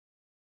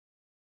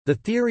The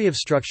theory of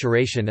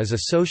structuration is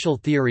a social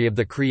theory of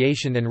the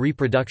creation and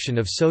reproduction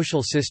of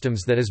social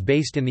systems that is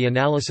based in the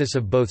analysis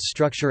of both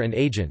structure and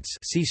agents,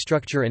 see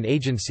structure and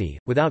agency,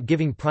 without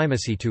giving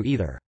primacy to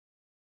either.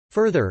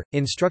 Further,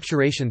 in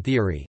structuration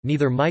theory,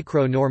 neither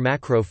micro nor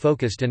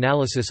macro-focused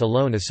analysis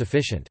alone is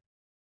sufficient.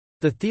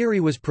 The theory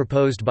was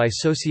proposed by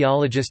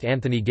sociologist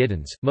Anthony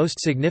Giddens,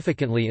 most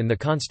significantly in The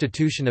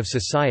Constitution of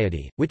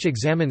Society, which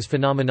examines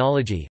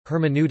phenomenology,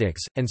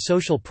 hermeneutics, and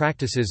social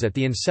practices at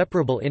the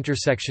inseparable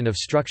intersection of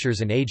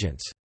structures and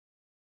agents.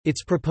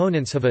 Its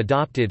proponents have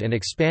adopted and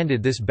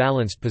expanded this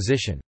balanced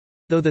position.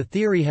 Though the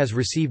theory has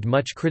received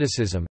much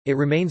criticism, it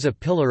remains a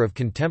pillar of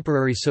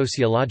contemporary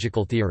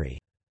sociological theory.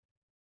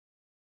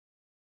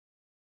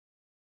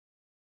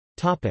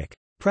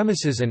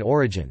 Premises and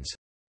origins.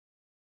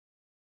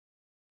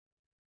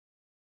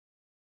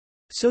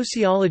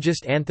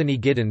 Sociologist Anthony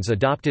Giddens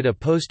adopted a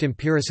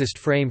post-empiricist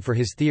frame for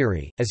his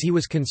theory, as he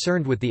was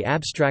concerned with the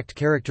abstract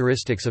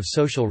characteristics of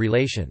social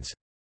relations.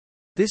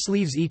 This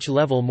leaves each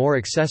level more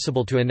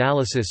accessible to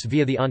analysis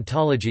via the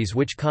ontologies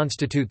which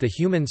constitute the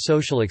human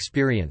social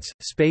experience,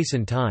 space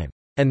and time,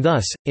 and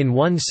thus, in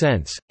one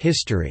sense,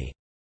 history.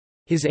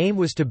 His aim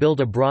was to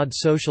build a broad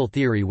social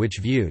theory which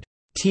viewed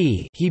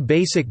the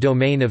basic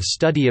domain of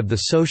study of the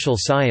social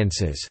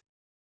sciences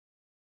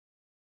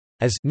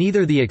as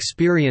neither the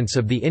experience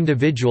of the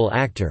individual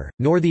actor,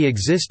 nor the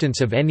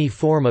existence of any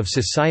form of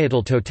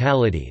societal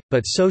totality,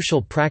 but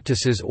social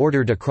practices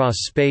ordered across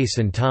space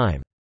and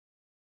time.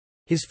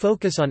 His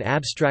focus on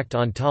abstract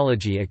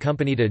ontology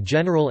accompanied a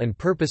general and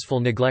purposeful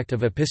neglect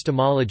of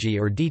epistemology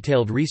or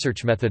detailed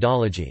research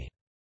methodology.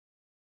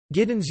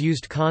 Giddens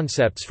used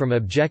concepts from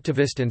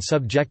objectivist and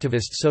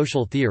subjectivist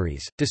social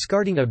theories,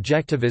 discarding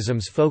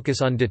objectivism's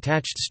focus on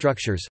detached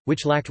structures,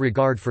 which lacked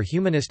regard for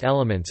humanist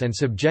elements, and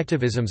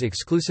subjectivism's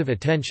exclusive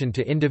attention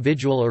to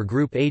individual or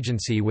group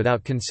agency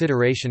without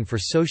consideration for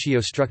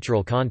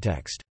socio-structural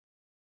context.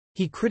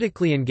 He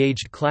critically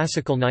engaged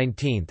classical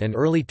 19th and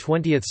early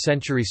 20th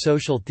century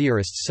social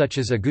theorists such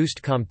as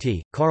Auguste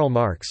Comte, Karl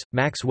Marx,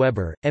 Max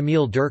Weber,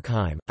 Emile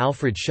Durkheim,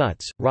 Alfred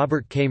Schutz,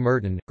 Robert K.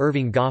 Merton,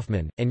 Irving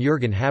Goffman, and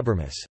Jürgen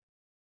Habermas.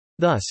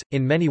 Thus,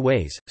 in many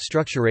ways,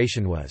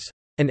 structuration was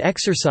an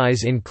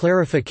exercise in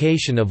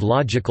clarification of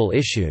logical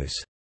issues.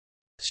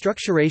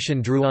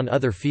 Structuration drew on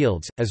other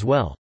fields, as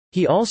well.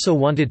 He also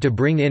wanted to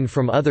bring in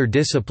from other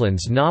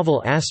disciplines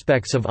novel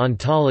aspects of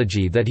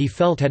ontology that he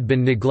felt had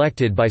been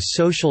neglected by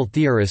social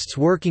theorists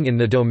working in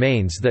the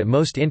domains that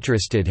most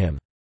interested him.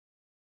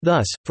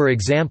 Thus, for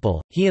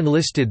example, he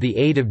enlisted the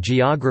aid of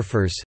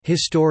geographers,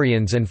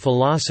 historians and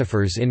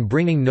philosophers in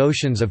bringing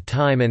notions of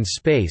time and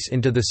space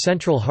into the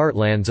central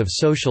heartlands of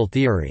social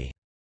theory.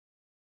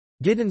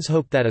 Giddens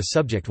hoped that a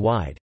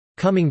subject-wide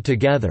coming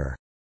together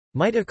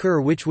might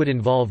occur which would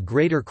involve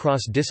greater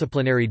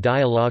cross-disciplinary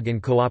dialogue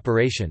and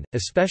cooperation,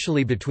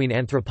 especially between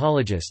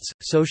anthropologists,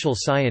 social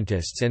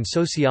scientists and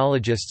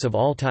sociologists of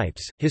all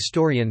types,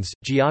 historians,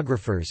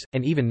 geographers,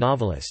 and even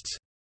novelists.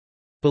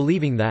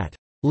 Believing that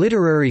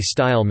literary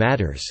style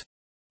matters,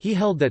 he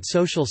held that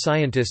social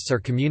scientists are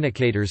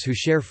communicators who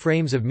share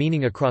frames of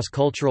meaning across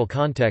cultural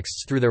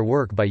contexts through their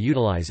work by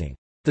utilizing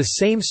the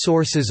same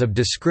sources of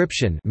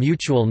description,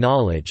 mutual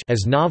knowledge,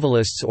 as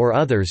novelists or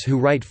others who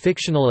write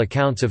fictional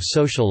accounts of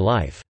social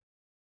life.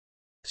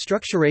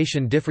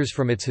 Structuration differs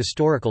from its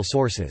historical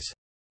sources.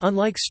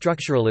 Unlike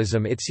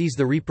structuralism, it sees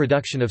the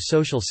reproduction of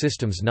social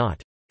systems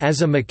not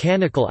as a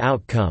mechanical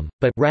outcome,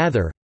 but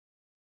rather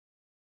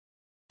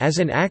as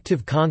an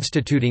active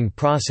constituting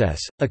process,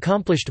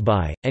 accomplished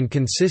by, and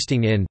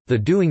consisting in, the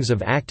doings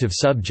of active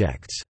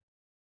subjects.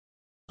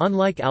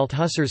 Unlike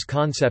Althusser's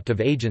concept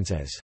of agents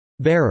as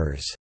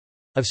bearers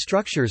of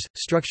structures,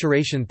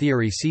 structuration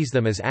theory sees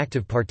them as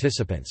active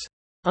participants.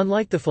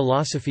 Unlike the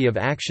philosophy of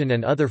action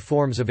and other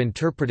forms of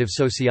interpretive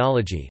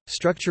sociology,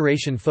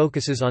 structuration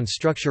focuses on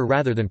structure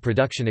rather than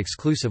production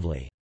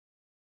exclusively.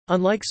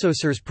 Unlike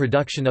Saussure's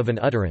production of an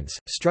utterance,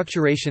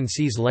 structuration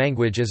sees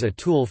language as a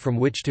tool from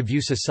which to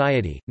view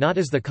society, not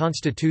as the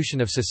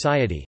constitution of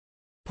society.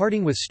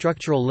 Parting with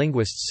structural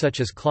linguists such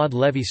as Claude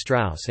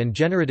Lévi-Strauss and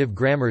generative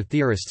grammar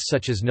theorists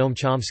such as Noam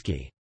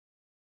Chomsky.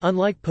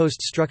 Unlike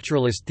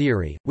post-structuralist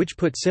theory, which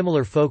put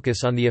similar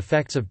focus on the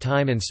effects of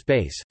time and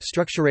space,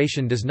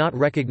 structuration does not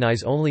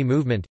recognize only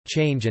movement,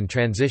 change and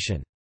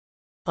transition.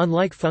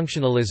 Unlike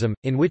functionalism,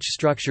 in which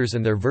structures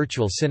and their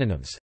virtual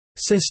synonyms,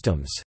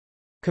 systems,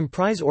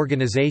 comprise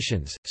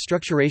organizations,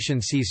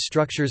 structuration sees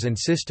structures and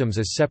systems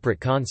as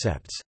separate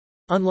concepts.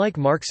 Unlike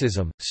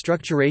Marxism,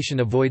 structuration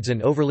avoids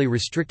an overly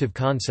restrictive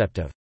concept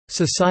of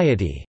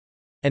society,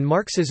 and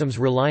Marxism's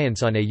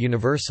reliance on a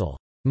universal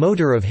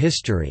motor of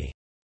history,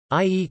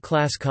 i.e.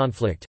 class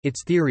conflict,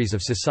 its theories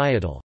of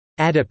societal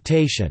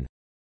adaptation,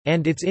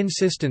 and its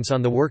insistence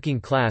on the working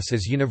class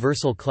as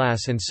universal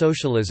class and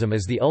socialism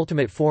as the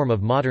ultimate form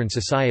of modern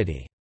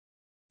society.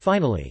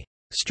 Finally,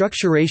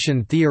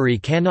 structuration theory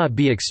cannot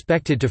be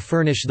expected to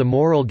furnish the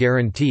moral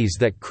guarantees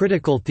that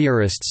critical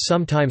theorists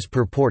sometimes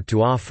purport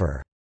to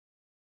offer.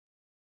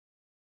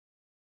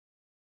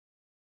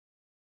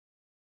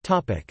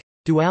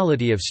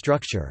 Duality of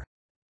structure.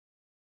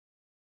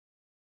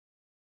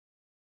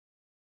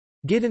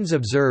 Giddens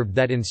observed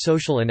that in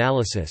social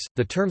analysis,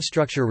 the term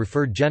structure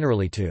referred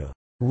generally to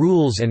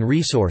rules and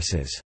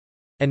resources,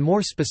 and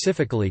more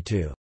specifically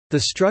to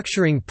the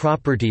structuring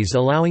properties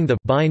allowing the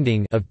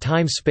binding of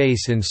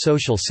time-space in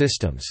social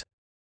systems.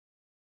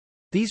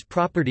 These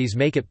properties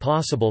make it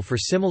possible for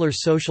similar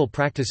social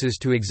practices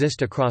to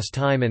exist across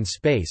time and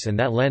space and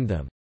that lend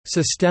them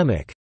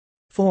systemic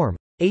form.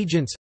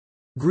 Agents,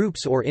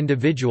 groups or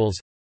individuals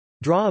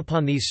draw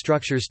upon these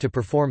structures to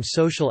perform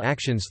social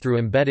actions through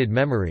embedded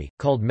memory,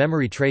 called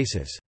memory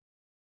traces.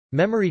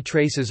 Memory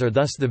traces are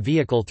thus the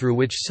vehicle through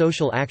which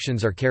social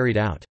actions are carried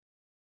out.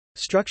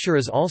 Structure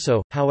is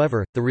also,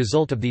 however, the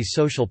result of these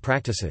social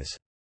practices.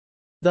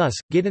 Thus,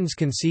 Giddens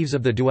conceives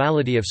of the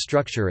duality of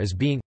structure as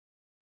being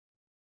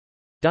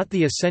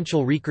the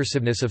essential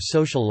recursiveness of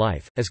social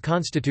life, as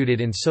constituted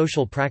in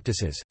social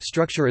practices.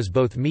 Structure is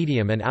both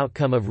medium and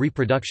outcome of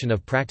reproduction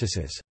of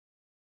practices.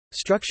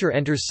 Structure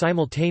enters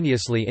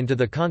simultaneously into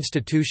the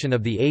constitution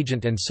of the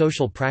agent and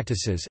social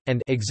practices,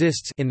 and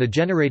exists in the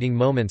generating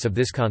moments of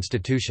this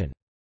constitution.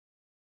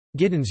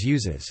 Giddens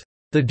uses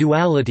the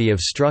duality of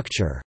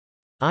structure,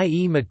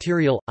 i.e.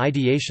 material,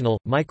 ideational,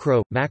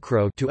 micro,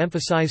 macro, to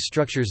emphasize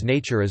structure's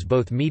nature as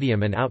both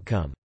medium and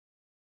outcome.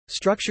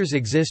 Structures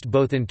exist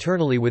both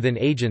internally within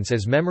agents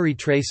as memory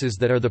traces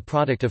that are the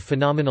product of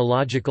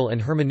phenomenological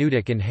and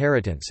hermeneutic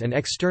inheritance and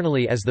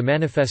externally as the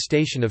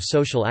manifestation of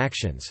social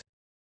actions.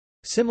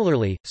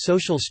 Similarly,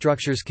 social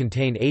structures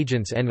contain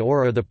agents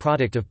and/or are the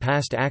product of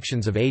past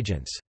actions of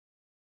agents.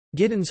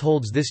 Giddens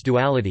holds this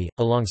duality,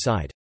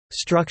 alongside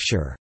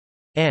structure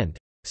and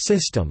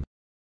system,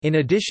 in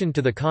addition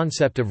to the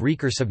concept of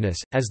recursiveness,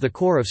 as the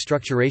core of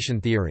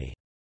structuration theory.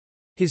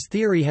 His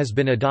theory has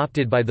been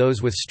adopted by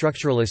those with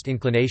structuralist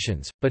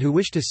inclinations, but who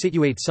wish to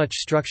situate such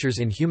structures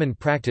in human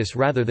practice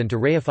rather than to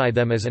reify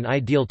them as an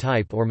ideal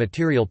type or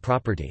material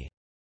property.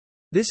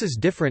 This is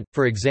different,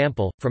 for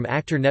example, from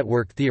actor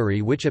network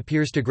theory, which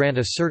appears to grant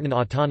a certain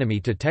autonomy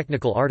to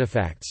technical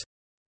artifacts.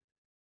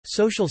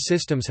 Social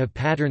systems have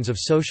patterns of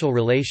social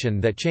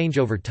relation that change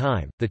over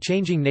time. The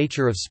changing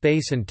nature of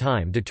space and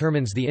time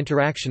determines the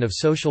interaction of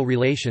social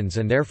relations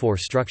and therefore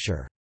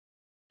structure.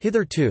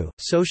 Hitherto,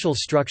 social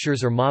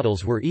structures or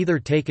models were either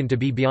taken to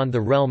be beyond the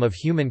realm of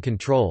human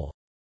control,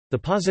 the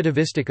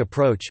positivistic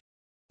approach,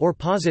 or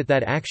posit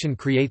that action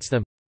creates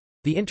them,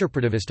 the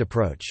interpretivist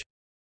approach.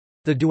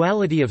 The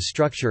duality of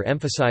structure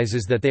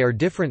emphasizes that they are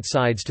different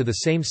sides to the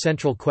same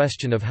central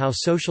question of how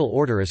social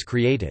order is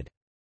created.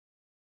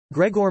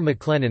 Gregor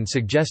McLennan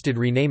suggested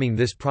renaming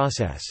this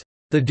process,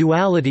 the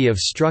duality of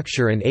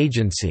structure and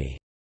agency,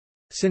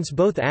 since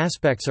both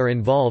aspects are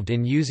involved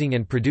in using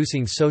and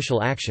producing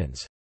social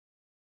actions.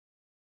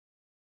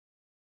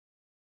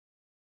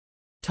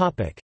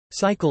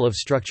 Cycle of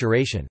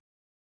structuration.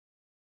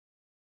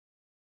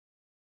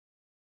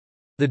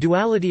 The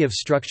duality of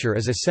structure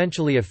is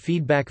essentially a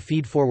feedback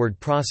feedforward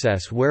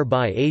process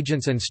whereby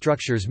agents and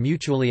structures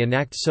mutually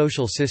enact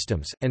social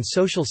systems, and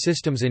social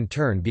systems in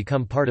turn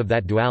become part of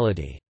that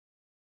duality.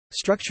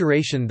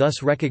 Structuration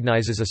thus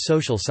recognizes a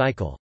social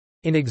cycle.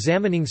 In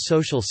examining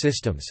social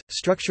systems,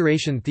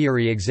 structuration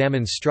theory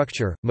examines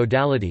structure,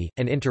 modality,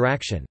 and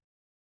interaction.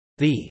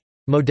 The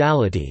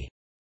modality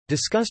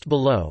discussed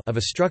below of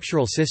a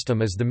structural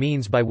system is the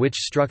means by which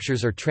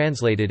structures are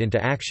translated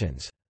into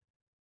actions.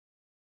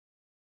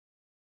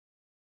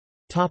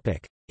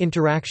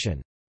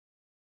 Interaction.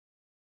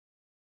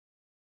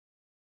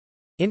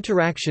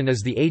 Interaction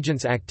is the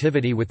agent's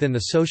activity within the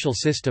social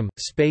system,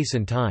 space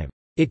and time.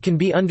 It can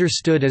be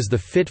understood as the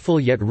fitful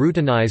yet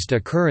routinized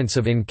occurrence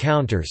of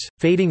encounters,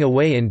 fading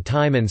away in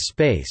time and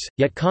space,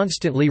 yet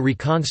constantly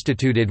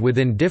reconstituted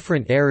within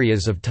different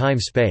areas of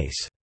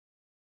time-space.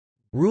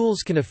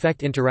 Rules can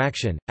affect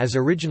interaction, as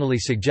originally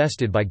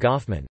suggested by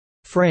Goffman.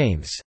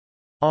 Frames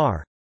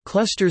are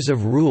clusters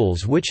of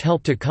rules which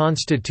help to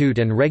constitute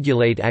and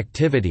regulate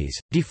activities,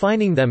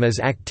 defining them as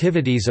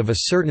activities of a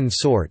certain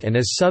sort and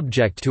as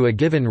subject to a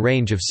given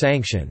range of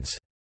sanctions.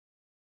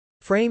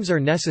 Frames are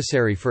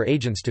necessary for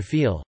agents to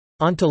feel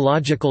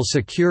ontological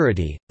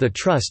security, the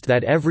trust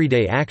that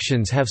everyday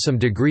actions have some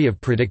degree of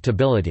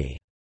predictability.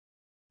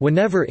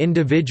 Whenever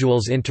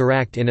individuals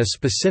interact in a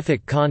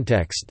specific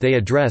context they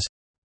address,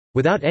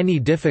 without any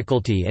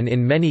difficulty and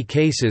in many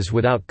cases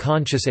without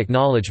conscious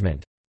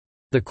acknowledgement,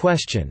 the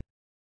question,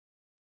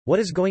 "What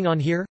is going on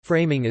here?"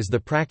 Framing is the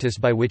practice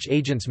by which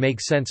agents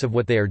make sense of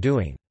what they are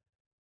doing.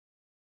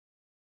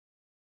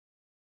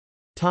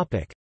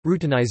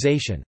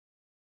 Routinization.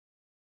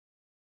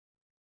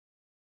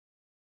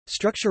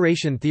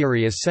 Structuration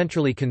theory is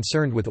centrally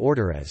concerned with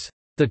order as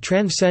the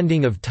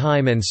transcending of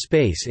time and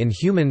space in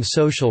human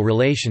social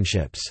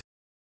relationships.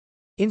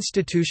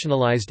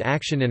 Institutionalized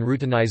action and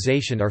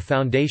routinization are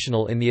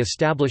foundational in the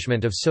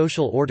establishment of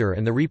social order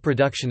and the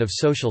reproduction of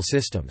social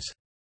systems.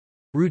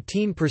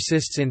 Routine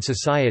persists in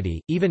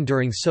society, even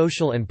during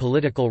social and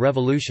political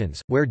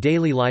revolutions, where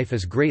daily life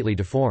is greatly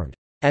deformed.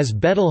 As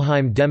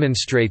Bettelheim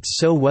demonstrates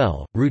so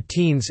well,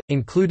 routines,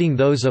 including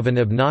those of an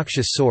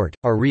obnoxious sort,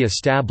 are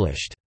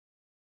re-established.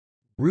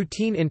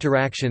 Routine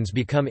interactions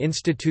become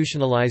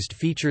institutionalized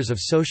features of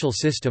social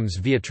systems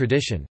via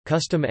tradition,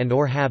 custom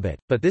and/or habit,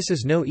 but this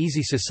is no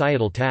easy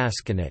societal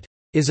task and it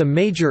is a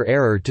major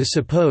error to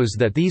suppose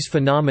that these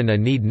phenomena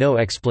need no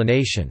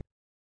explanation.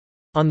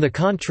 On the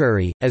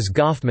contrary, as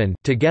Goffman,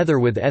 together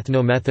with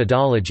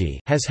ethnomethodology,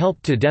 has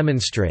helped to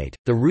demonstrate,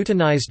 the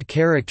routinized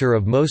character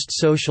of most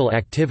social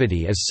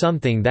activity is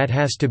something that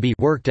has to be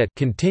worked at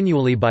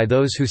continually by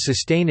those who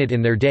sustain it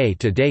in their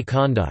day-to-day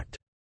conduct.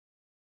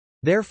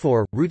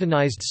 Therefore,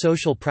 routinized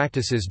social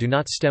practices do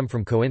not stem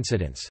from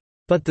coincidence,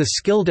 but the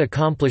skilled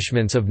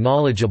accomplishments of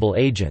knowledgeable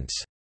agents.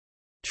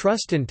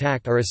 Trust and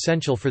tact are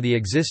essential for the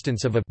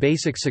existence of a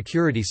basic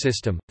security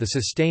system, the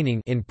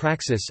sustaining in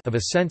praxis of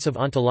a sense of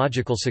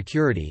ontological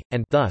security,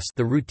 and thus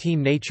the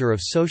routine nature of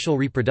social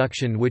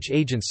reproduction which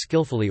agents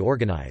skillfully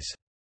organize.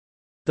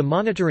 The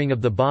monitoring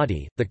of the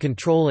body, the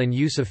control and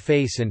use of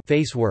face and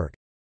face work,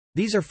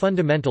 these are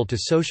fundamental to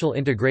social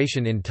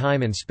integration in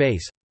time and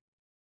space.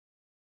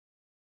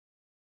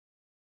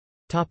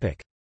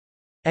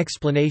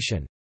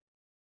 Explanation.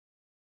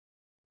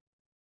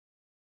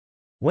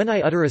 When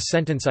I utter a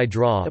sentence, I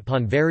draw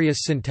upon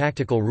various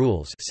syntactical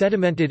rules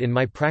sedimented in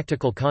my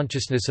practical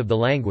consciousness of the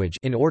language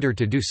in order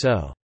to do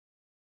so.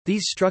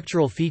 These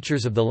structural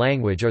features of the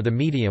language are the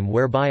medium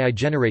whereby I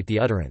generate the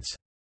utterance.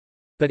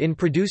 But in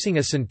producing a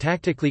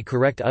syntactically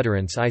correct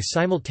utterance, I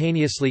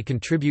simultaneously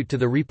contribute to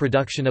the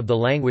reproduction of the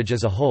language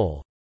as a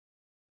whole.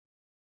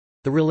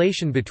 The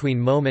relation between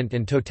moment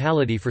and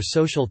totality for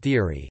social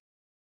theory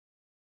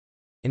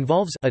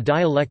involves a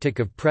dialectic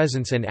of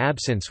presence and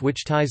absence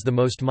which ties the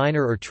most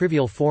minor or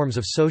trivial forms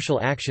of social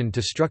action to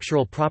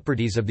structural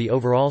properties of the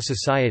overall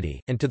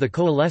society, and to the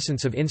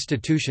coalescence of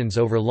institutions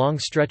over long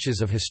stretches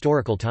of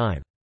historical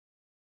time.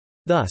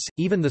 Thus,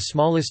 even the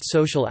smallest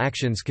social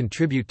actions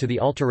contribute to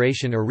the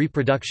alteration or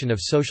reproduction of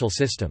social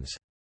systems.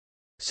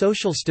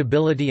 Social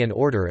stability and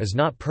order is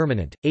not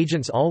permanent.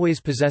 Agents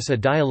always possess a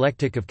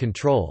dialectic of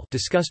control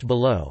discussed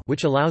below,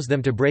 which allows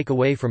them to break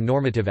away from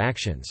normative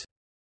actions.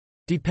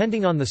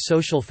 Depending on the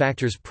social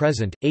factors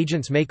present,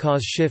 agents may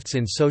cause shifts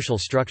in social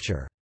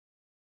structure.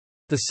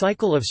 The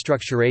cycle of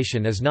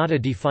structuration is not a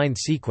defined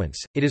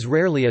sequence, it is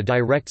rarely a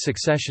direct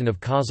succession of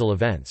causal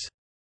events.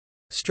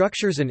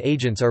 Structures and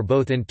agents are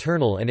both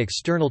internal and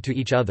external to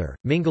each other,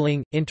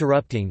 mingling,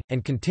 interrupting,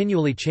 and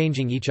continually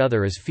changing each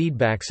other as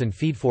feedbacks and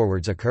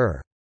feedforwards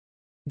occur.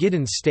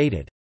 Giddens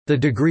stated, "The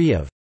degree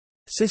of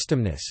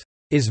systemness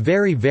is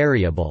very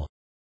variable.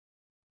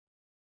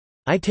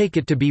 I take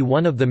it to be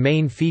one of the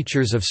main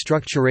features of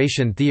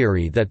structuration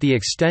theory that the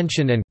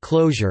extension and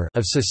closure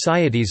of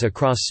societies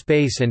across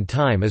space and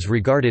time is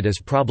regarded as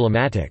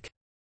problematic."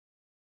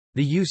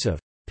 The use of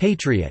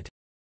patriot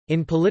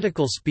in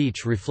political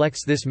speech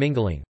reflects this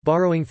mingling,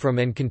 borrowing from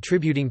and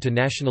contributing to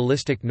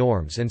nationalistic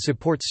norms, and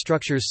supports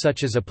structures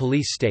such as a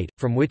police state,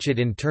 from which it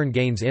in turn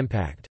gains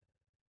impact.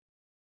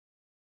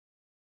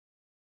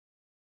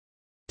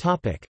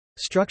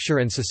 Structure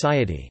and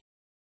society.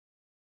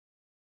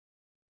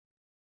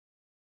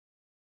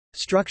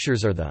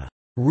 Structures are the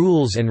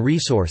rules and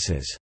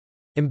resources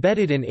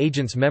embedded in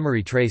agents'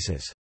 memory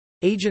traces.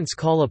 Agents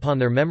call upon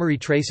their memory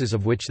traces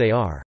of which they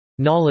are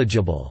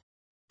knowledgeable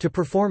to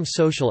perform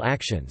social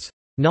actions.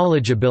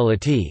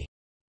 Knowledgeability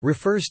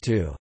refers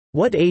to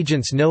what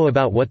agents know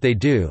about what they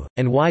do,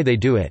 and why they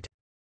do it.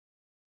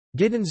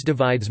 Giddens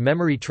divides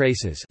memory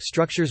traces,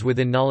 structures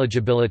within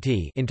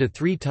knowledgeability, into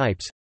three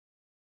types.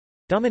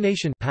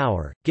 Domination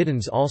power.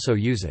 Giddens also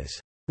uses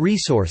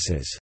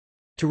resources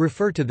to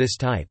refer to this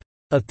type.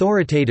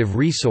 Authoritative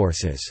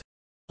resources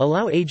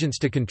allow agents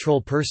to control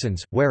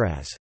persons,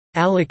 whereas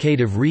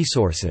allocative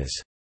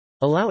resources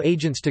allow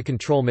agents to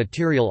control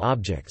material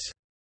objects.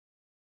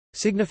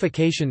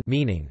 Signification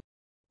meaning.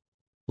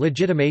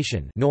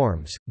 Legitimation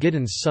norms.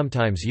 Giddens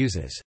sometimes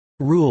uses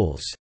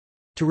rules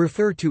to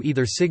refer to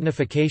either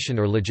signification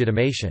or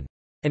legitimation.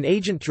 An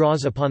agent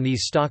draws upon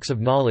these stocks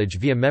of knowledge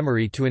via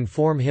memory to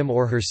inform him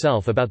or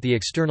herself about the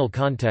external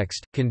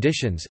context,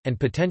 conditions, and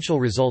potential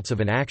results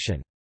of an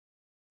action.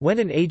 When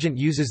an agent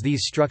uses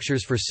these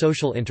structures for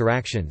social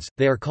interactions,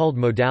 they are called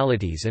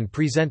modalities and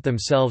present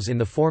themselves in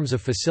the forms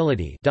of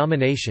facility,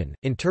 domination,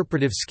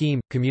 interpretive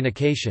scheme,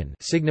 communication,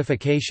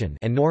 signification,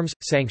 and norms,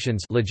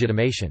 sanctions,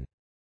 legitimation.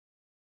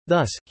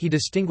 Thus, he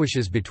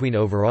distinguishes between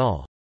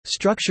overall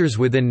structures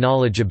within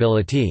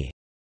knowledgeability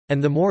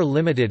and the more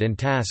limited and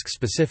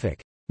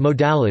task-specific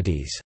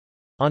modalities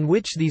on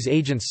which these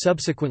agents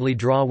subsequently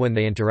draw when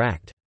they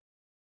interact.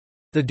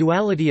 The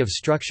duality of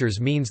structures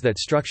means that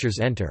structures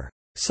enter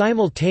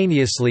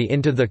simultaneously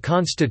into the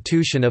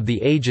constitution of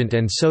the agent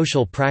and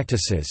social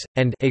practices,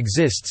 and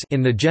exists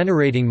in the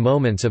generating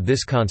moments of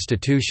this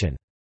constitution.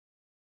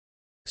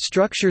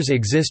 Structures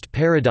exist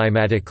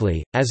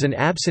paradigmatically, as an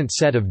absent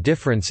set of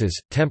differences,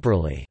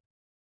 temporally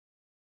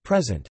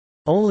present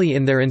only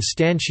in their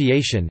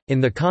instantiation,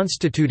 in the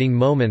constituting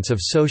moments of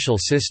social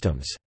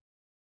systems.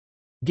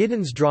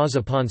 Giddens draws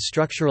upon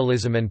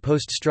structuralism and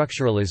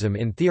post-structuralism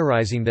in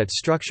theorizing that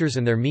structures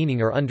and their meaning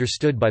are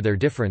understood by their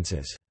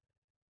differences.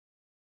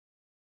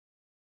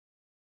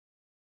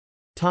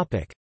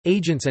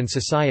 Agents and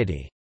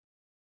society.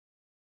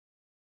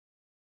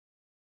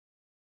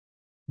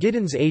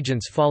 Giddens'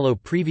 agents follow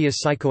previous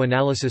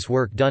psychoanalysis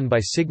work done by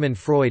Sigmund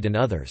Freud and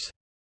others.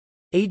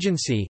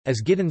 Agency,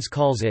 as Giddens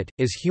calls it,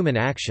 is human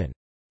action.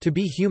 To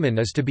be human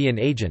is to be an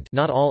agent.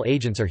 Not all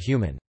agents are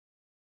human.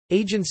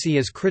 Agency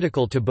is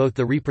critical to both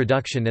the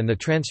reproduction and the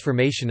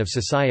transformation of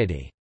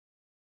society.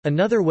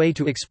 Another way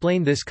to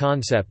explain this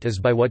concept is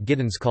by what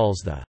Giddens calls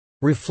the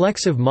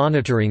reflexive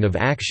monitoring of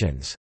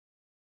actions.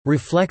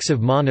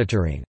 Reflexive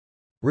monitoring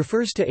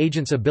refers to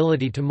agents'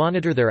 ability to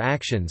monitor their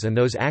actions and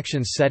those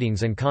actions'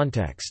 settings and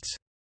contexts.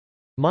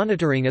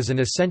 Monitoring is an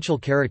essential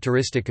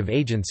characteristic of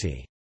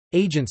agency.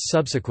 Agents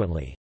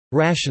subsequently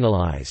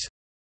rationalize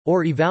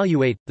or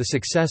evaluate the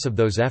success of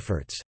those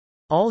efforts.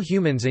 All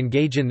humans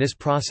engage in this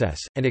process,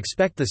 and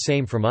expect the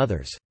same from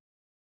others.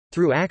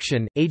 Through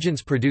action,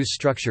 agents produce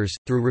structures.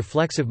 Through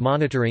reflexive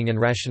monitoring and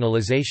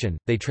rationalization,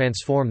 they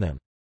transform them.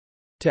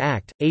 To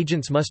act,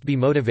 agents must be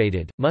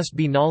motivated, must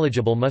be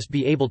knowledgeable, must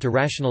be able to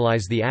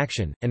rationalize the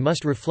action, and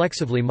must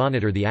reflexively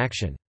monitor the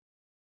action.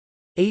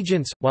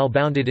 Agents, while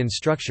bounded in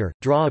structure,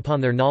 draw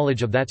upon their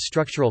knowledge of that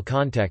structural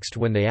context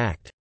when they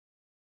act.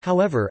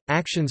 However,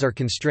 actions are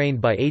constrained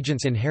by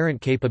agents'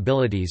 inherent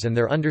capabilities and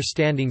their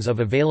understandings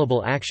of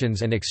available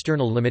actions and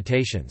external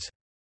limitations.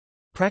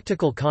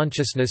 Practical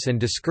consciousness and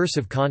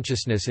discursive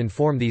consciousness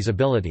inform these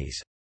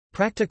abilities.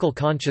 Practical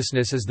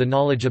consciousness is the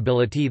knowledge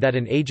ability that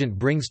an agent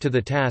brings to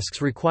the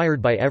tasks required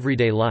by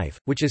everyday life,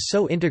 which is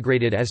so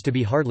integrated as to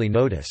be hardly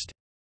noticed.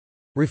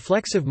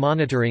 Reflexive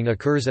monitoring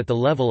occurs at the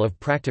level of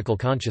practical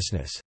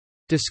consciousness.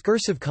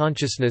 Discursive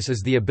consciousness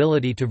is the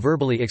ability to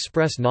verbally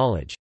express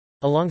knowledge.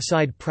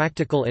 Alongside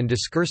practical and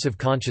discursive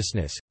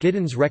consciousness,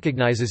 Giddens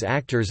recognizes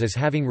actors as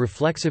having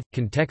reflexive,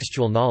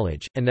 contextual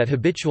knowledge, and that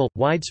habitual,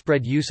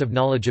 widespread use of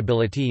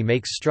knowledgeability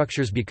makes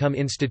structures become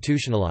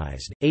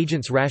institutionalized,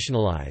 agents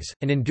rationalize,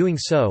 and in doing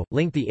so,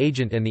 link the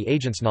agent and the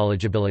agent's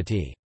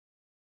knowledgeability.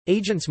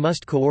 Agents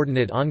must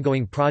coordinate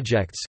ongoing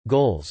projects,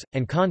 goals,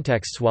 and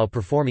contexts while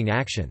performing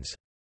actions.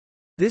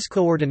 This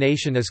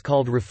coordination is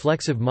called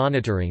reflexive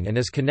monitoring and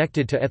is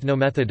connected to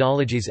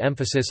ethnomethodology's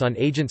emphasis on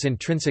agents'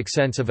 intrinsic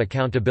sense of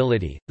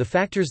accountability. The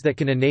factors that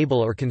can enable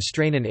or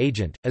constrain an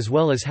agent, as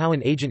well as how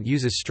an agent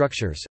uses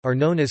structures, are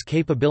known as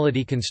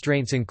capability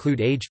constraints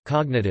include age,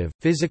 cognitive,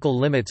 physical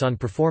limits on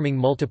performing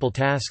multiple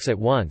tasks at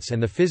once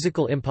and the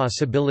physical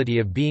impossibility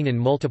of being in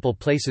multiple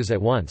places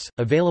at once,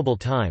 available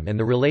time and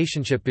the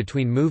relationship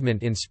between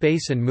movement in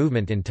space and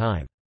movement in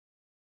time.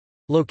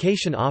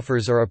 Location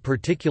offers are a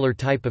particular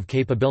type of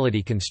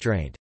capability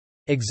constraint.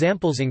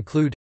 Examples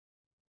include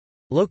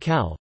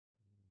locale,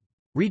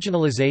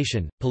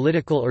 regionalization,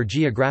 political or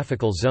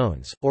geographical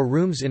zones, or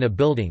rooms in a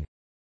building.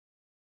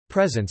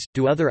 Presence,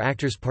 do other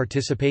actors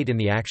participate in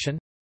the action?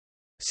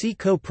 See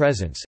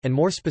co-presence, and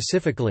more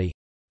specifically,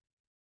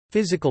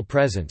 physical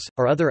presence,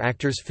 are other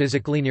actors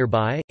physically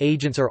nearby?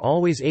 Agents are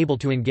always able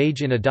to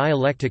engage in a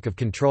dialectic of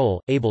control,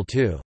 able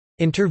to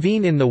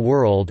intervene in the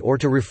world or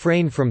to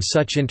refrain from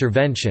such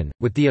intervention,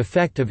 with the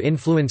effect of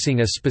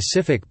influencing a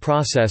specific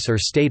process or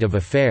state of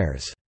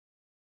affairs.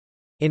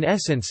 In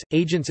essence,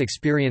 agents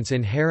experience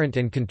inherent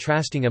and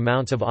contrasting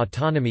amounts of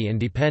autonomy and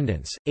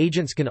dependence.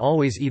 Agents can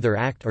always either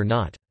act or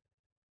not.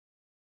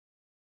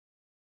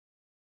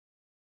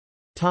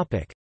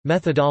 Topic: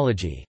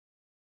 Methodology.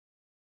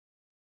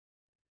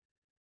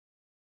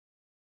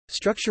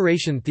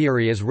 Structuration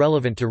theory is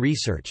relevant to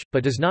research,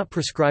 but does not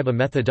prescribe a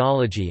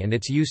methodology, and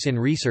its use in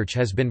research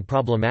has been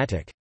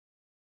problematic.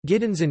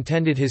 Giddens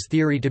intended his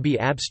theory to be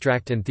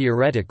abstract and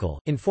theoretical,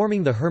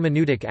 informing the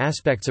hermeneutic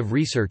aspects of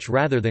research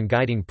rather than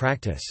guiding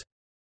practice.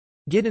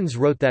 Giddens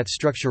wrote that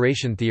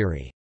structuration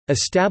theory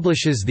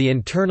establishes the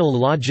internal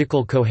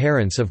logical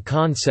coherence of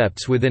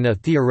concepts within a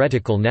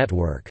theoretical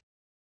network.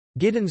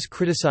 Giddens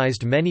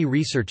criticized many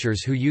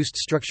researchers who used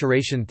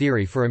structuration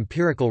theory for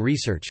empirical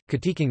research,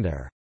 critiquing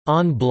their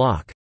en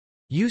bloc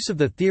use of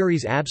the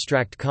theory's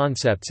abstract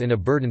concepts in a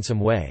burdensome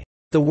way.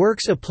 The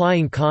works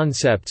applying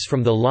concepts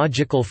from the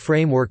logical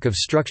framework of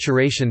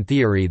structuration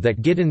theory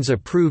that Giddens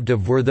approved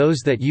of were those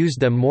that used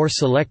them more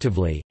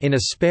selectively, in a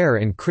spare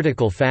and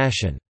critical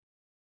fashion.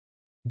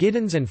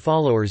 Giddens and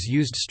followers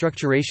used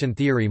structuration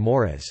theory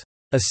more as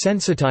a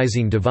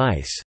sensitizing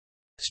device.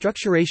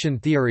 Structuration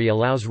theory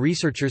allows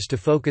researchers to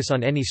focus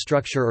on any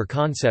structure or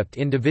concept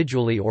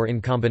individually or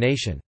in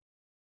combination.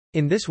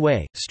 In this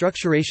way,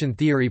 structuration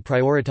theory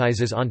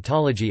prioritizes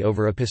ontology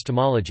over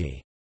epistemology.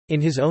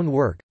 In his own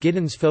work,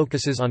 Giddens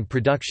focuses on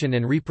production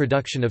and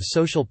reproduction of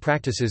social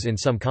practices in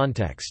some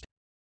context.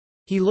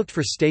 He looked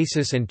for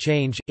stasis and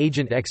change,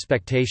 agent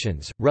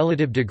expectations,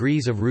 relative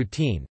degrees of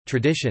routine,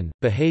 tradition,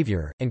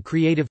 behavior, and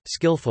creative,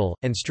 skillful,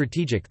 and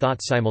strategic thought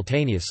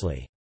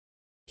simultaneously.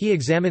 He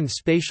examined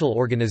spatial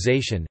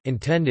organization,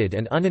 intended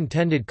and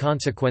unintended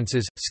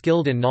consequences,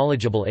 skilled and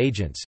knowledgeable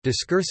agents,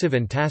 discursive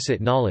and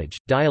tacit knowledge,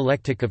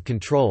 dialectic of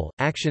control,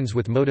 actions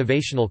with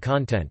motivational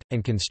content,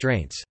 and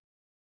constraints.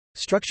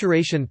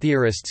 Structuration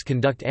theorists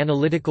conduct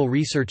analytical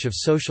research of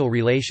social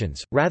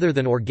relations, rather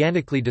than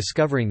organically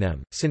discovering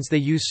them, since they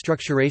use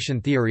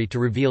structuration theory to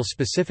reveal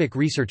specific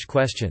research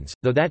questions.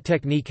 Though that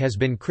technique has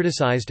been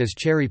criticized as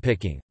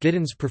cherry-picking,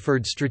 Giddens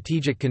preferred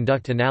strategic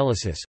conduct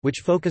analysis,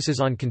 which focuses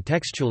on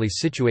contextually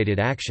situated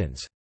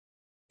actions.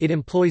 It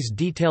employs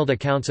detailed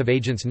accounts of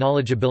agents'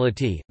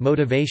 knowledgeability,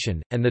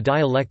 motivation, and the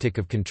dialectic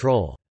of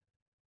control.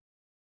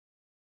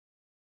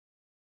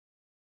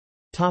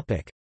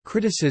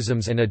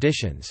 Criticisms and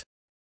additions.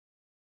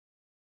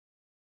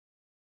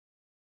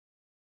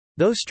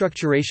 Though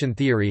structuration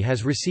theory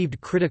has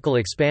received critical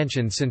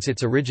expansion since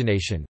its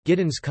origination,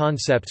 Giddens'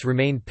 concepts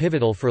remained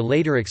pivotal for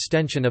later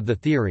extension of the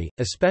theory,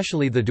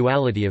 especially the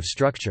duality of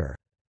structure.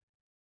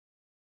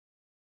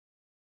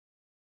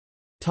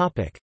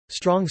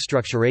 Strong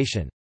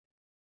structuration.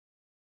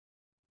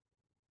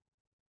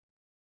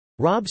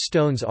 Rob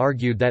Stones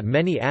argued that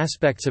many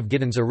aspects of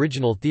Giddens'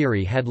 original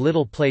theory had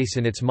little place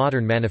in its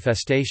modern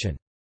manifestation.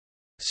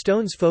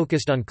 Stones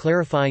focused on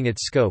clarifying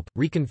its scope,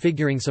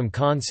 reconfiguring some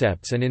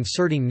concepts and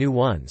inserting new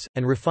ones,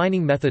 and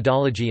refining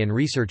methodology and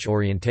research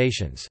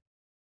orientations.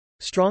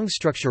 Strong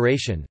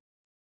structuration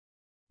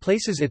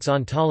places its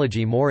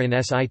ontology more in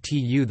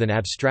situ than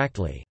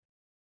abstractly.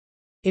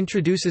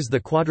 Introduces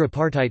the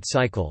quadripartite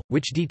cycle,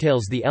 which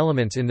details the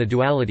elements in the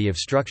duality of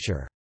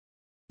structure.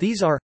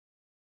 These are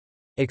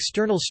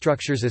external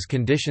structures as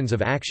conditions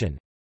of action,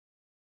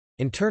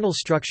 internal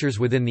structures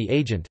within the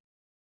agent,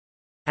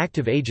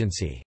 active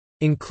agency,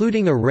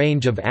 including a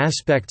range of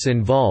aspects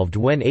involved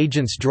when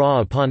agents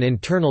draw upon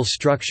internal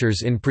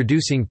structures in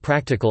producing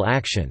practical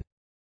action,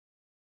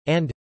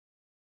 and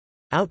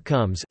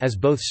outcomes as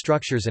both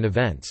structures and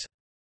events.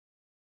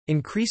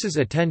 Increases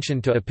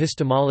attention to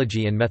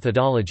epistemology and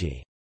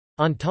methodology.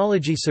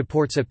 Ontology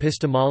supports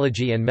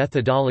epistemology and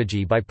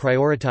methodology by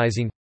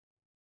prioritizing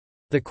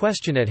the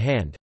question at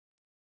hand,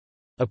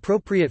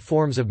 appropriate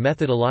forms of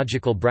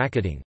methodological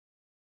bracketing,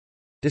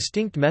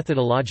 distinct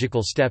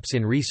methodological steps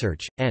in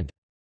research, and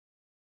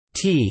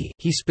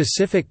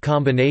specific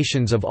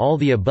combinations of all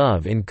the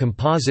above in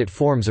composite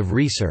forms of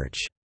research.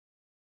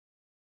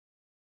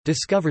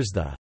 Discovers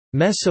the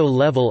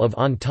meso-level of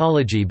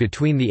ontology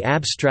between the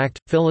abstract,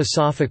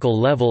 philosophical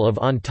level of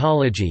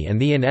ontology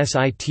and the in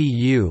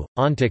situ,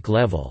 ontic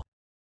level.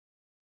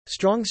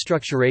 Strong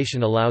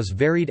structuration allows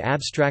varied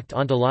abstract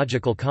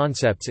ontological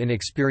concepts in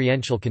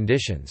experiential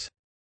conditions.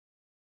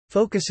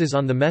 Focuses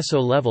on the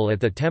meso-level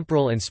at the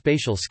temporal and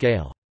spatial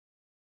scale.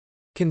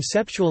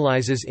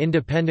 Conceptualizes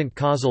independent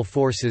causal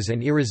forces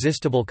and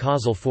irresistible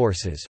causal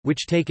forces,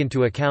 which take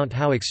into account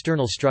how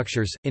external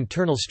structures,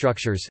 internal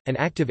structures, and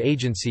active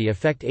agency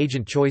affect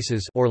agent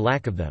choices or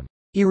lack of them.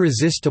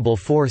 Irresistible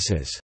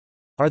forces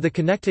are the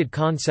connected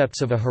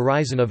concepts of a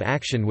horizon of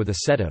action with a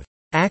set of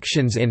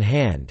actions in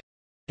hand,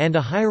 and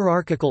a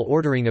hierarchical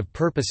ordering of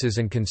purposes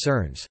and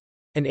concerns.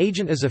 An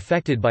agent is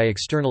affected by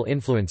external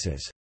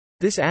influences.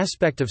 This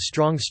aspect of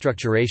strong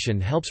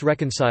structuration helps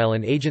reconcile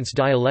an agent's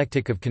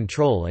dialectic of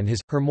control and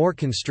his/her more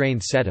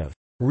constrained set of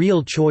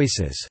real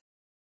choices.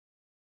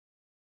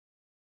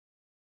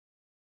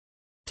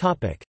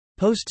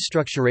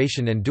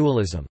 Post-structuration and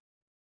dualism.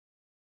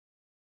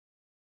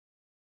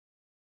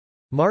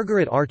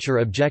 Margaret Archer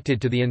objected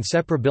to the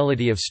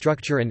inseparability of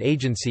structure and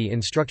agency in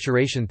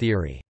structuration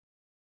theory.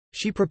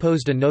 She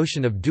proposed a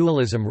notion of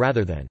dualism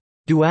rather than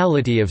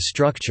duality of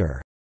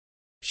structure.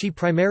 She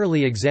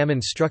primarily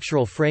examined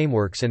structural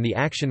frameworks and the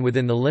action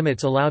within the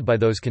limits allowed by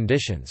those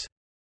conditions.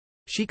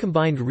 She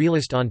combined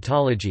realist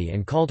ontology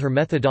and called her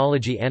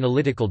methodology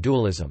analytical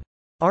dualism.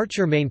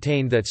 Archer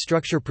maintained that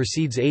structure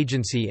precedes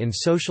agency in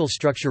social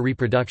structure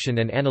reproduction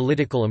and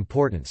analytical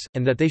importance,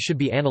 and that they should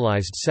be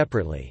analyzed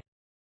separately.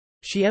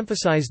 She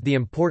emphasized the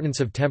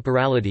importance of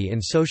temporality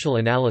in social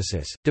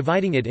analysis,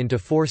 dividing it into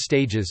 4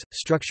 stages: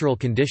 structural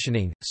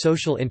conditioning,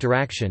 social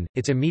interaction,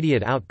 its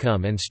immediate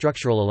outcome, and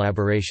structural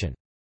elaboration.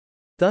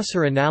 Thus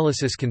her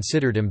analysis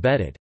considered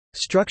embedded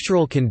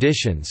structural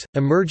conditions,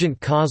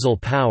 emergent causal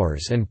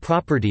powers and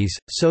properties,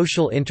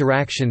 social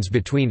interactions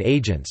between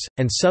agents,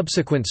 and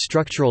subsequent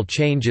structural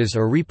changes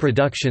or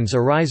reproductions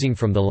arising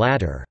from the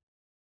latter.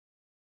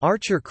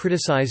 Archer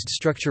criticized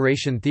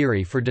structuration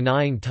theory for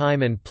denying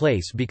time and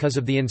place because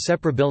of the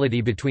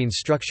inseparability between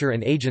structure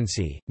and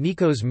agency.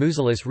 Nikos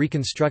Mouzoulis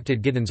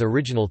reconstructed Giddens'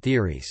 original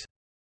theories.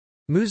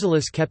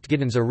 Mouzoulis kept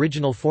Giddens'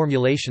 original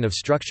formulation of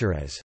structure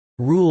as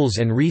rules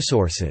and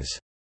resources.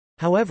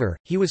 However,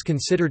 he was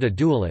considered a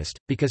dualist,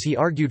 because he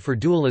argued for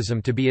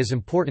dualism to be as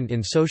important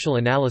in social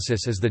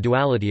analysis as the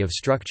duality of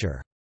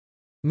structure.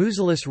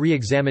 Mouzoulis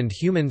re-examined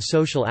human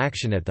social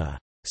action at the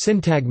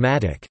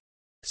syntagmatic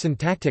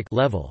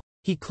level.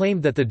 He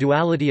claimed that the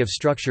duality of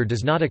structure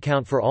does not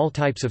account for all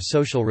types of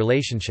social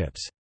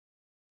relationships.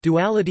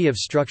 Duality of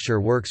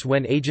structure works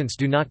when agents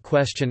do not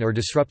question or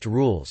disrupt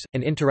rules,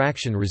 and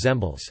interaction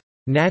resembles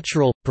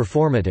natural,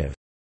 performative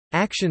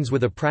actions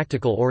with a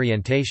practical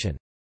orientation.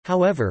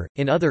 However,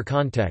 in other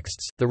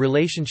contexts, the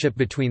relationship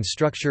between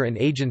structure and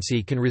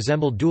agency can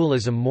resemble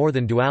dualism more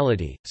than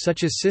duality,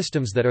 such as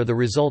systems that are the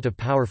result of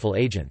powerful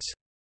agents.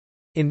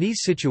 In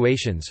these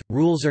situations,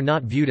 rules are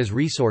not viewed as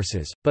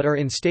resources, but are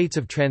in states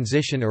of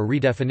transition or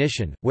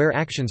redefinition, where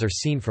actions are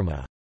seen from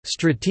a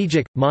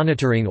strategic,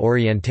 monitoring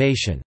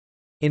orientation.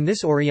 In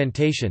this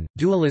orientation,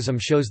 dualism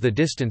shows the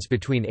distance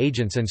between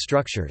agents and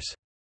structures.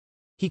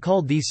 He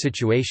called these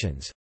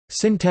situations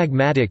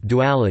syntagmatic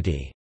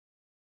duality.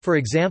 For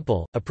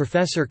example, a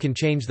professor can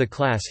change the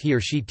class he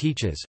or she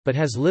teaches, but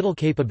has little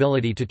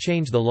capability to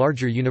change the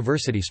larger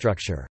university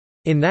structure.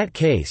 In that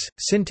case,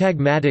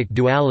 syntagmatic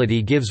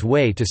duality gives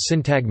way to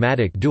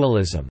syntagmatic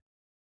dualism.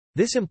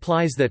 This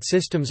implies that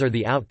systems are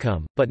the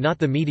outcome, but not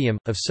the medium,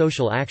 of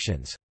social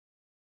actions.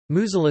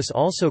 Musalis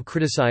also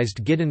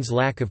criticized Giddens'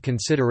 lack of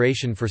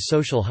consideration for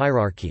social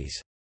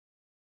hierarchies.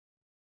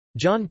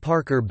 John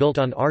Parker built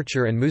on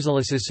Archer and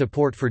Musalis's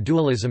support for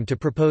dualism to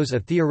propose a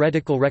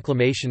theoretical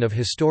reclamation of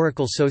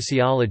historical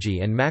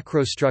sociology and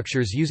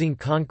macrostructures using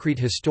concrete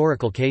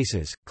historical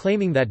cases,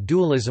 claiming that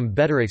dualism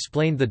better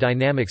explained the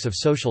dynamics of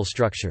social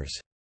structures.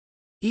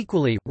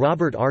 Equally,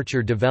 Robert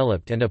Archer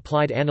developed and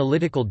applied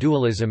analytical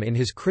dualism in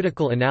his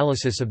critical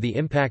analysis of the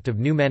impact of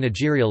new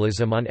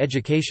managerialism on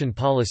education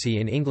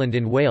policy in England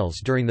and Wales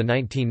during the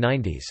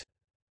 1990s.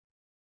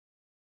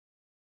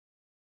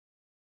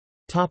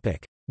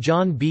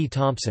 John B.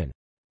 Thompson.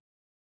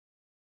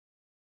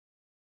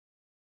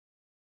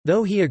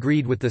 Though he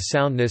agreed with the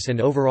soundness and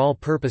overall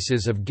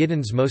purposes of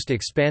Giddens' most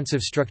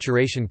expansive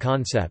structuration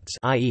concepts,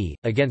 i.e.,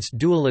 against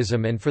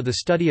dualism and for the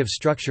study of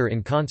structure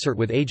in concert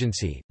with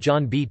agency,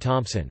 John B.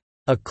 Thompson,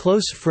 a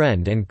close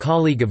friend and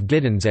colleague of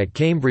Giddens at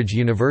Cambridge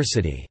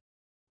University,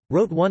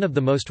 wrote one of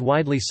the most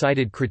widely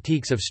cited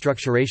critiques of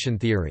structuration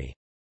theory.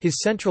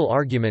 His central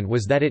argument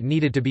was that it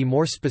needed to be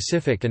more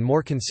specific and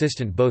more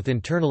consistent both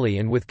internally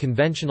and with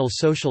conventional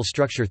social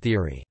structure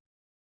theory.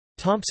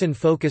 Thompson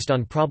focused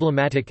on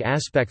problematic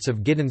aspects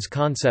of Giddens'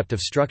 concept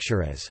of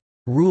structure as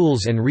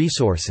rules and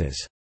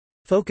resources,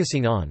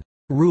 focusing on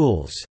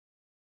rules.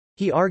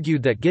 He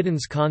argued that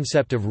Giddens'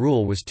 concept of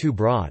rule was too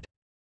broad.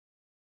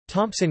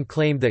 Thompson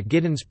claimed that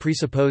Giddens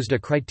presupposed a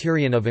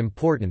criterion of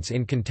importance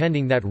in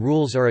contending that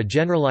rules are a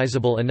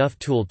generalizable enough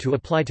tool to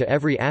apply to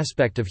every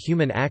aspect of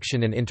human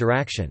action and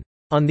interaction.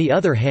 On the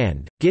other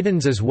hand,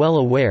 Giddens is well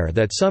aware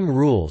that some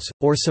rules,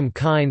 or some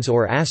kinds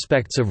or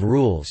aspects of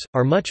rules,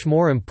 are much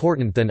more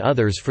important than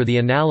others for the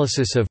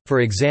analysis of,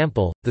 for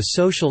example, the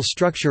social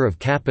structure of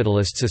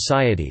capitalist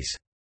societies.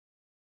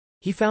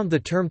 He found the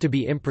term to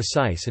be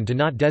imprecise and to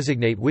not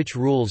designate which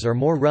rules are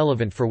more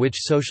relevant for which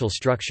social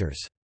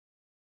structures.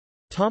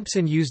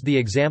 Thompson used the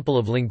example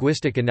of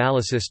linguistic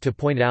analysis to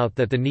point out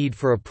that the need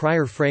for a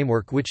prior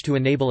framework which to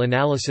enable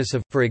analysis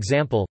of, for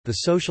example, the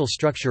social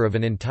structure of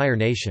an entire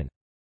nation.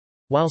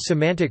 While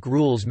semantic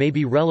rules may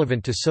be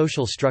relevant to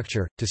social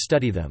structure, to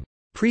study them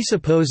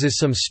presupposes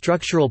some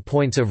structural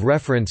points of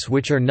reference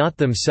which are not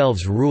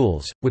themselves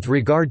rules, with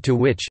regard to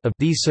which of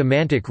these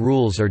semantic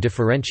rules are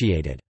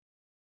differentiated,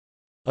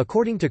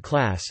 according to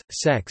class,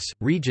 sex,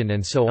 region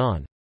and so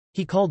on.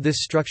 He called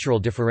this structural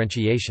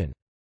differentiation.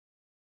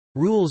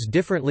 Rules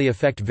differently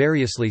affect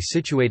variously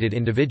situated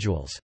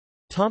individuals.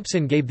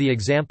 Thompson gave the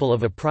example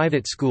of a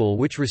private school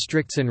which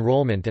restricts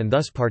enrollment and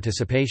thus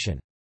participation.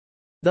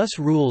 Thus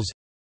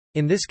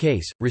rules—in this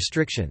case,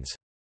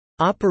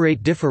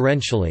 restrictions—operate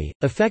differentially,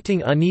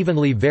 affecting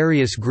unevenly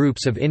various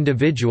groups of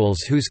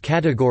individuals whose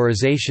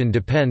categorization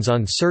depends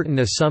on certain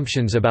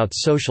assumptions about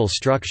social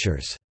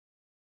structures.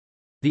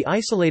 The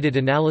isolated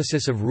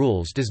analysis of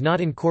rules does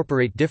not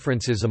incorporate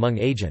differences among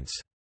agents.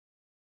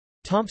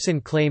 Thompson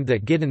claimed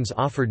that Giddens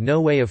offered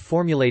no way of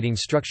formulating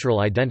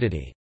structural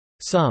identity.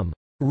 Some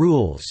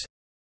rules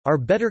are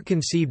better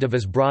conceived of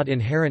as broad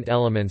inherent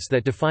elements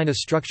that define a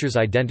structure's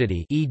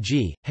identity,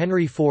 e.g.,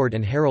 Henry Ford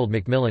and Harold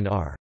Macmillan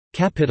are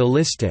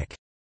capitalistic.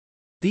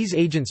 These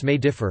agents may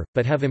differ,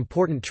 but have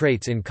important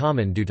traits in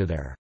common due to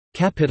their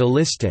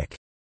capitalistic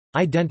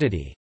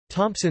identity.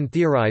 Thompson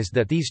theorized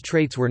that these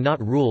traits were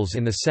not rules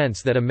in the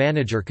sense that a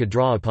manager could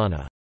draw upon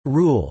a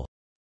rule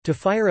to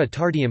fire a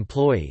tardy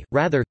employee,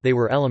 rather, they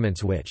were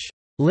elements which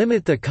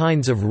limit the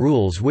kinds of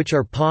rules which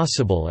are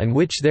possible and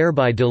which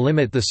thereby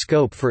delimit the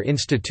scope for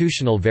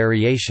institutional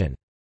variation.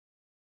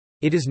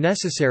 It is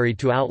necessary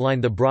to outline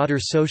the broader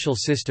social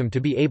system to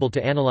be able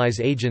to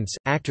analyze agents,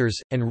 actors,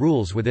 and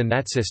rules within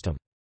that system.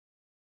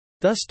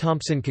 Thus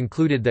Thompson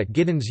concluded that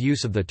Giddens'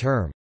 use of the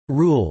term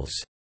rules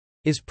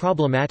is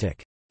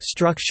problematic.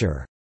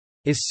 Structure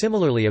is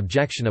similarly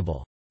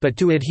objectionable. But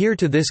to adhere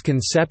to this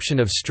conception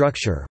of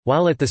structure,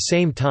 while at the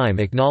same time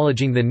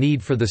acknowledging the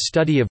need for the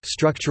study of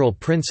structural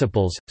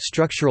principles,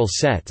 structural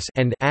sets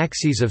and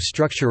axes of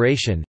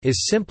structuration,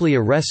 is simply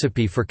a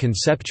recipe for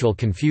conceptual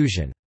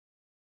confusion.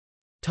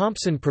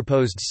 Thompson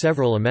proposed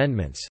several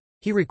amendments.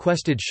 He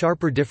requested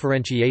sharper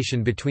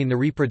differentiation between the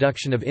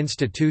reproduction of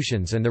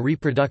institutions and the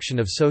reproduction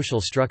of social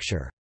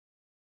structure.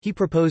 He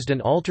proposed an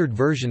altered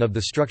version of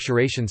the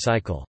structuration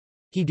cycle.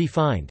 He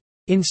defined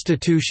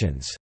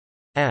institutions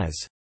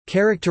as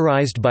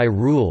characterized by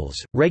rules,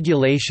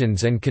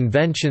 regulations and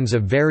conventions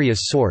of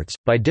various sorts,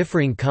 by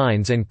differing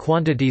kinds and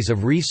quantities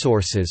of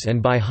resources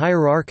and by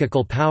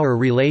hierarchical power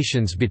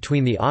relations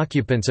between the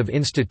occupants of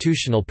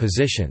institutional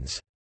positions.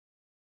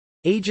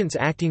 Agents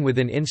acting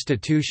within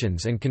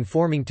institutions and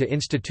conforming to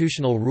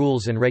institutional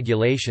rules and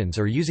regulations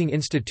or using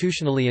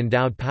institutionally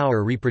endowed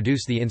power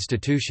reproduce the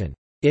institution.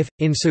 If,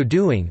 in so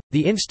doing,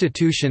 the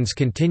institutions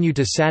continue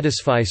to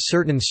satisfy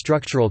certain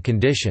structural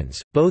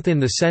conditions, both in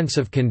the sense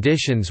of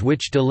conditions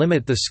which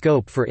delimit the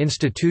scope for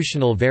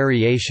institutional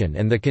variation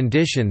and the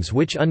conditions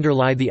which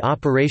underlie the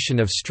operation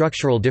of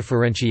structural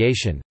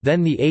differentiation,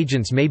 then the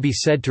agents may be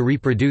said to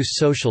reproduce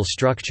social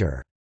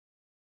structure.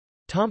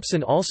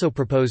 Thompson also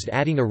proposed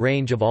adding a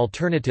range of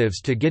alternatives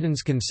to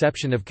Giddens'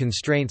 conception of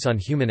constraints on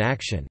human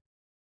action.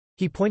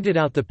 He pointed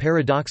out the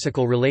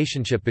paradoxical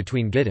relationship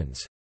between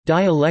Giddens'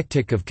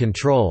 dialectic of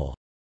control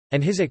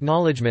and his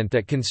acknowledgement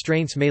that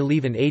constraints may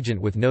leave an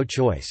agent with no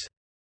choice.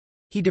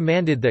 He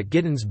demanded that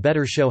Giddens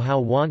better show how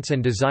wants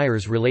and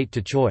desires relate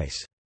to choice.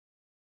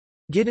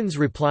 Giddens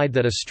replied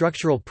that a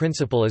structural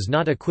principle is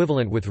not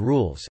equivalent with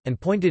rules, and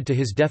pointed to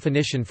his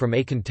definition from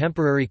a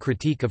contemporary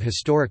critique of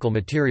historical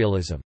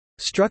materialism.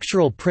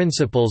 Structural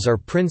principles are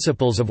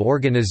principles of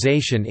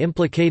organization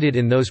implicated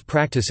in those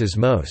practices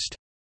most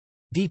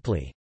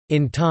deeply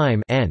in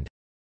time and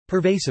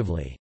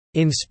pervasively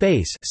in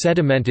space,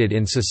 sedimented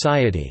in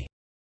society,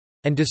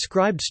 and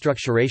described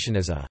structuration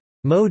as a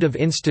mode of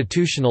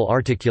institutional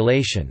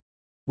articulation,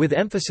 with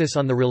emphasis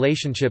on the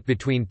relationship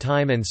between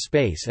time and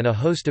space and a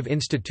host of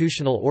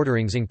institutional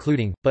orderings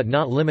including, but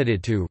not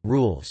limited to,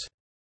 rules.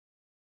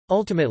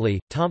 Ultimately,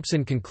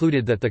 Thompson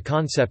concluded that the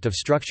concept of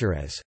structure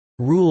as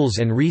rules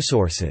and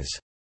resources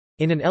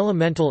in an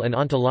elemental and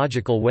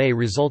ontological way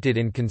resulted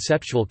in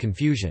conceptual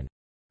confusion.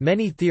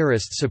 Many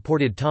theorists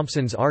supported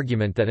Thompson's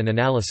argument that an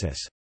analysis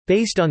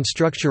based on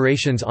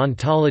structuration's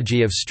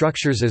ontology of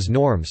structures as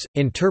norms,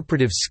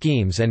 interpretive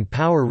schemes and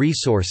power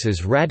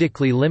resources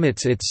radically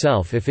limits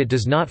itself if it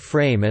does not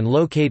frame and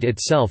locate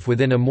itself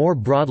within a more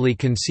broadly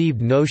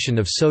conceived notion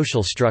of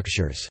social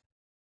structures.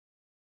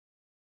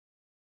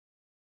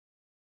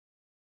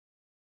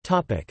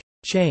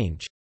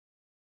 Change.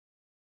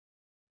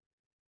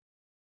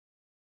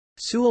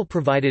 Sewell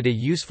provided a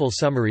useful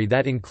summary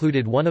that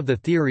included one of the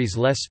theory's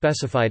less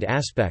specified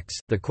aspects,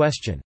 the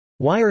question,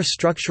 "Why are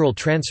structural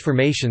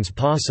transformations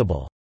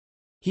possible?"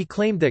 He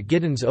claimed that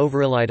Giddens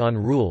over-relied on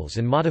rules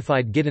and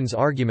modified Giddens'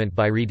 argument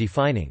by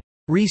redefining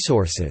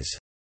resources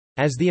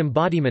as the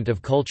embodiment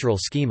of cultural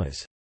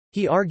schemas.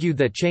 He argued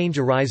that change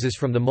arises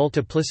from the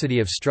multiplicity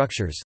of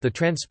structures, the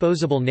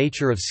transposable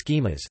nature of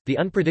schemas, the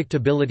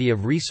unpredictability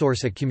of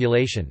resource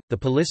accumulation, the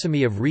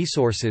polysemy of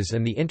resources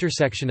and the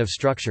intersection of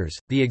structures.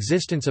 The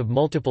existence of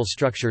multiple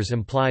structures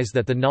implies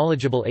that the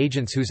knowledgeable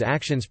agents whose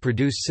actions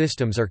produce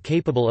systems are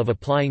capable of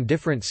applying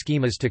different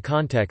schemas to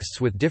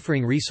contexts with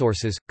differing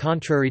resources,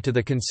 contrary to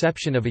the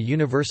conception of a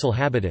universal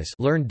habitus,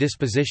 learned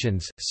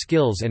dispositions,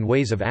 skills and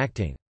ways of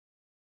acting.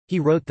 He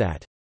wrote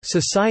that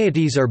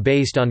societies are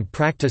based on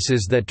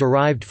practices that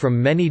derived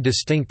from many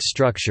distinct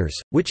structures,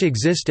 which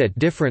exist at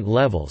different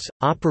levels,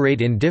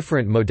 operate in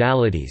different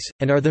modalities,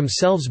 and are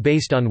themselves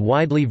based on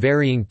widely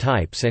varying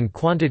types and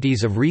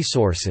quantities of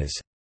resources.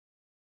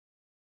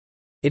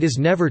 It is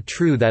never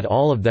true that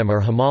all of them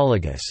are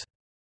homologous.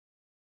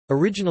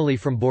 Originally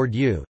from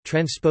Bourdieu,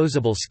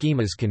 transposable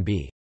schemas can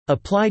be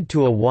applied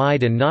to a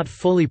wide and not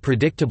fully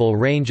predictable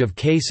range of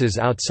cases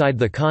outside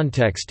the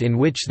context in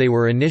which they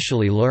were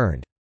initially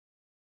learned.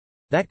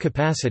 That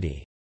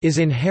capacity is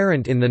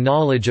inherent in the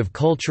knowledge of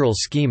cultural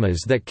schemas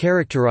that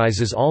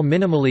characterizes all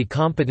minimally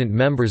competent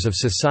members of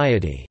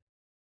society.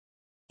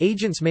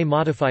 Agents may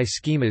modify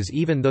schemas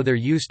even though their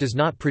use does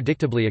not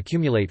predictably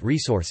accumulate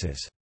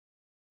resources.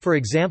 For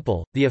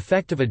example, the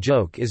effect of a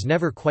joke is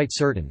never quite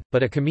certain,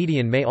 but a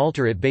comedian may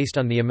alter it based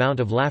on the amount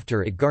of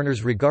laughter it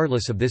garners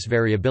regardless of this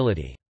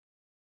variability.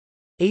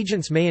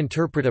 Agents may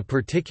interpret a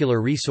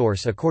particular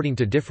resource according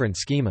to different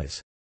schemas.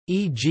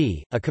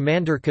 E.g., a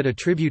commander could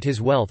attribute his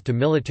wealth to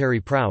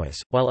military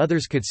prowess, while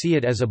others could see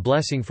it as a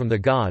blessing from the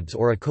gods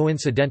or a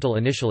coincidental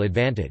initial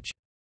advantage.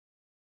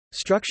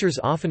 Structures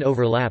often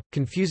overlap,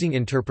 confusing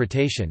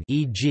interpretation,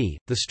 e.g.,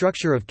 the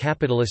structure of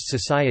capitalist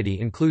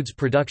society includes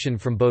production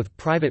from both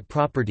private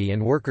property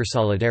and worker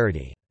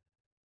solidarity.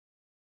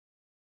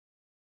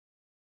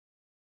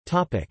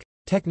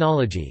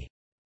 Technology.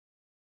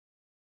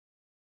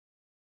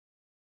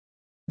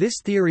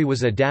 This theory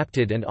was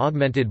adapted and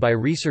augmented by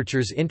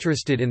researchers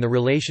interested in the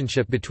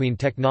relationship between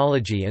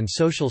technology and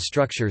social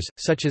structures,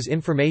 such as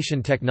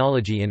information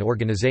technology in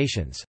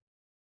organizations.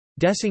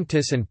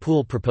 Desinctis and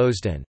Poole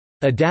proposed an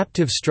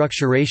adaptive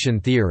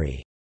structuration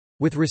theory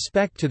with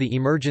respect to the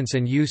emergence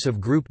and use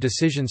of group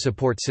decision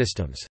support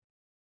systems.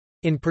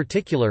 In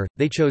particular,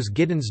 they chose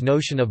Giddens'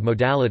 notion of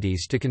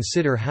modalities to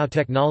consider how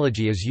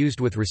technology is used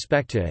with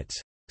respect to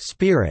its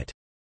spirit.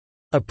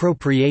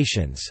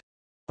 Appropriations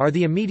are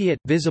the immediate,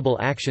 visible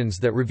actions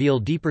that reveal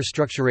deeper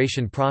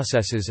structuration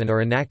processes and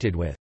are enacted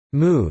with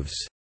moves.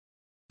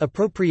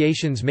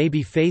 Appropriations may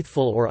be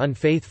faithful or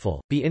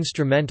unfaithful, be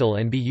instrumental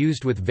and be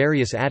used with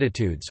various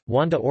attitudes.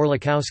 Wanda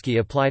Orlikowski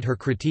applied her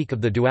critique of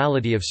the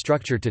duality of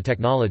structure to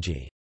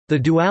technology. The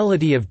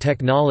duality of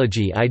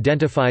technology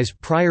identifies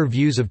prior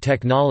views of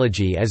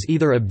technology as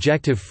either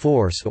objective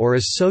force or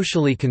as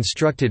socially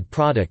constructed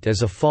product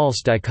as a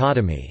false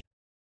dichotomy.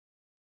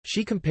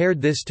 She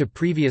compared this to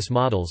previous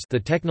models, the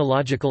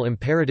technological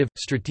imperative,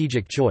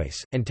 strategic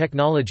choice, and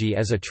technology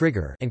as a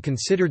trigger, and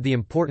considered the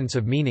importance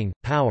of meaning,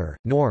 power,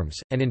 norms,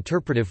 and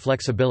interpretive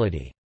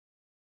flexibility.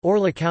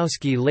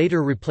 Orlikowski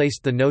later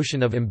replaced the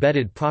notion of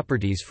embedded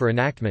properties for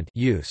enactment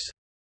use.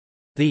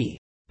 The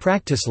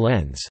practice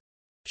lens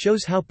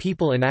shows how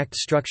people enact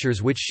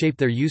structures which shape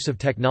their use of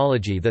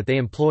technology that they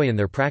employ in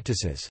their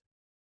practices.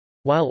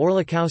 While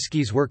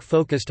Orlikowski's work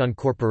focused on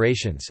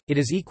corporations, it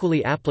is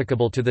equally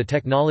applicable to the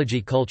technology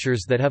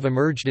cultures that have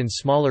emerged in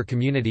smaller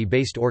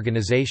community-based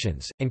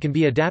organizations, and can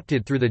be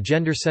adapted through the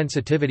gender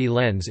sensitivity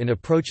lens in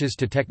approaches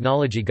to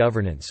technology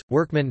governance.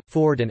 Workman,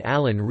 Ford, and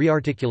Allen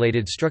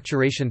rearticulated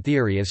structuration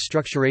theory as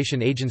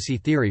structuration agency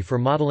theory for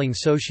modeling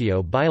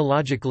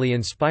socio-biologically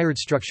inspired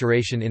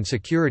structuration in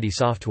security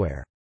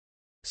software.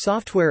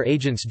 Software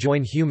agents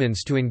join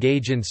humans to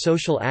engage in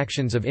social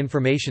actions of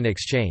information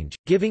exchange,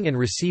 giving and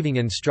receiving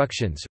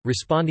instructions,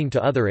 responding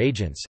to other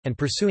agents, and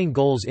pursuing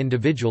goals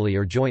individually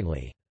or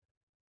jointly.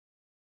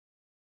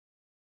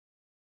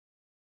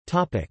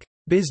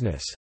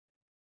 Business.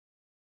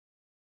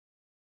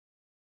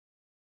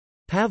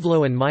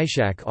 Pavlo and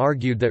Myshak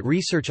argued that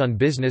research on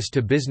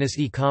business-to-business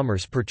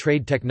e-commerce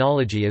portrayed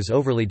technology as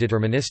overly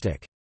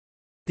deterministic.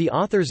 The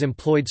authors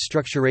employed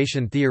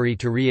structuration theory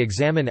to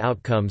re-examine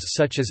outcomes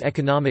such as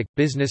economic,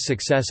 business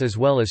success as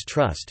well as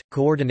trust,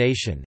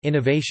 coordination,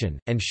 innovation,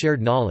 and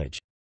shared knowledge.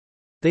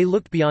 They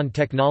looked beyond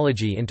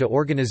technology into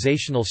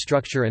organizational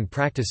structure and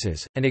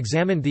practices, and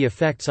examined the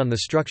effects on the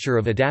structure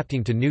of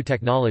adapting to new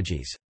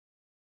technologies.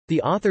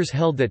 The authors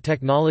held that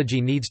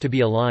technology needs to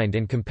be aligned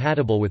and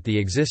compatible with the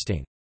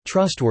existing,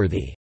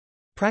 trustworthy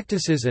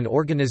practices and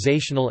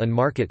organizational and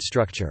market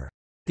structure.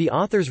 The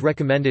authors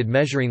recommended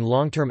measuring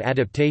long-term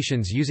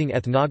adaptations using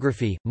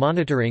ethnography,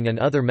 monitoring and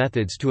other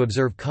methods to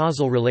observe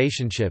causal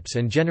relationships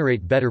and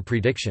generate better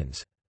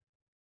predictions.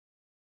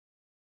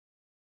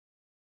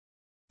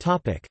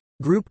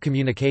 Group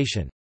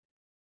communication.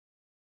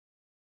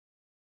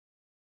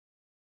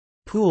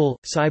 Poole,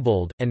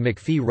 Seibold, and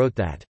McPhee wrote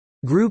that,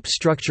 "Group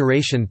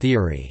structuration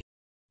theory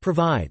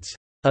provides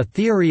a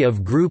theory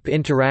of group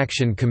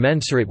interaction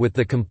commensurate with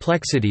the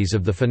complexities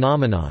of the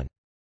phenomenon."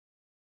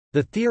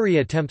 The theory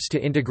attempts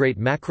to integrate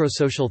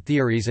macrosocial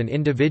theories and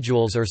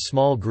individuals or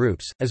small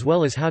groups, as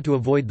well as how to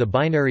avoid the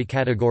binary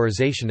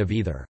categorization of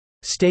either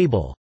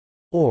stable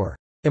or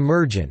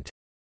emergent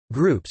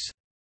groups.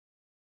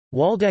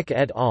 Waldeck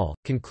et al.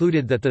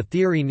 Concluded that the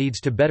theory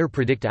needs to better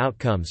predict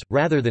outcomes,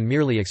 rather than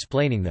merely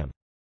explaining them.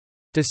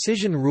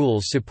 Decision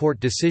rules support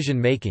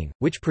decision-making,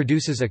 which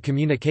produces a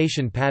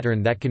communication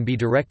pattern that can be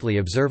directly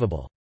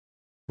observable.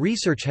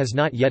 Research has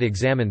not yet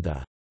examined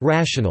the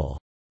rational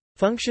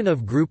function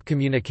of group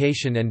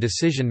communication and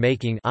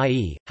decision-making,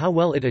 i.e., how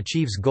well it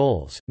achieves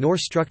goals, nor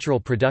structural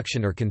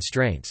production or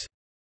constraints.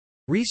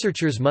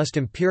 Researchers must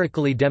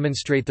empirically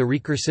demonstrate the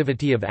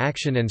recursivity of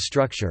action and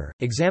structure,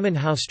 examine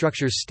how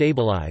structures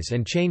stabilize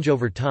and change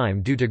over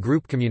time due to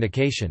group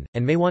communication,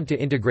 and may want to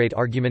integrate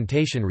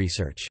argumentation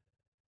research.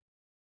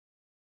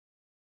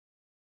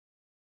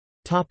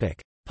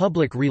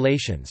 Public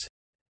relations.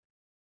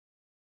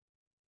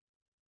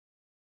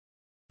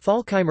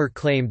 Falkheimer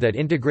claimed that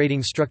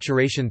integrating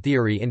structuration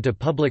theory into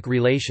public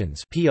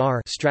relations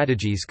 (PR)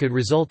 strategies could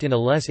result in a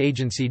less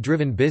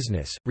agency-driven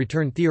business,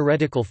 return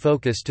theoretical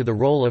focus to the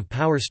role of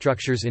power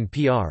structures in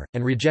PR,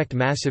 and reject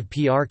massive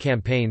PR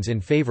campaigns in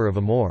favor of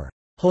a more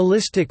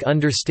holistic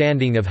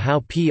understanding of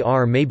how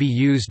PR may be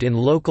used in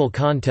local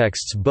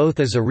contexts both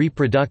as a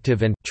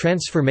reproductive and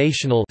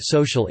transformational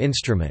social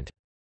instrument.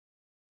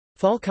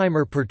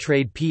 Falkheimer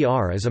portrayed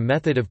PR as a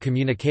method of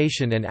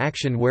communication and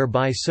action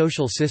whereby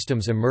social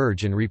systems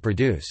emerge and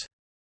reproduce.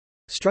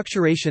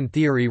 Structuration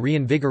theory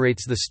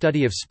reinvigorates the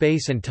study of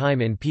space and time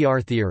in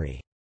PR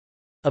theory.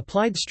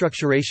 Applied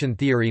structuration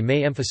theory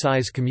may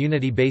emphasize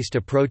community-based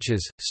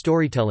approaches,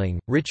 storytelling,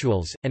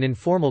 rituals, and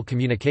informal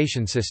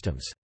communication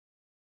systems.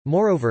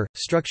 Moreover,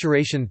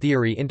 structuration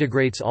theory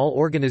integrates all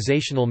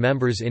organizational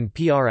members in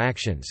PR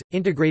actions,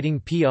 integrating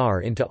PR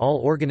into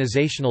all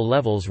organizational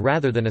levels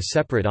rather than a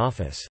separate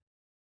office.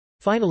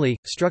 Finally,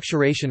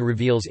 structuration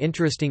reveals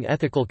interesting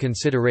ethical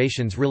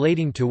considerations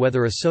relating to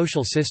whether a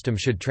social system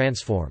should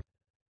transform.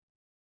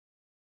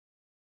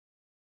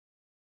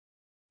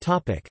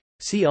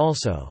 See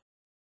also.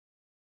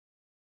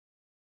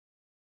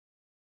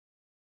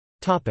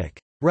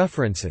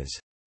 References.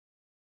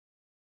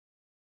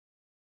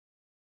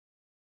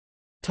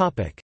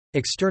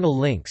 External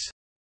links.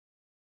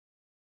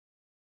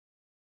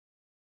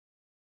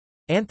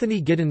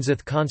 Anthony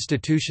Giddens's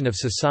Constitution of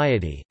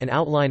Society, an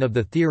outline of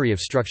the theory of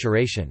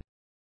structuration.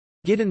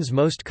 Giddens'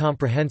 most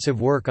comprehensive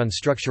work on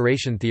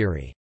structuration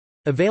theory.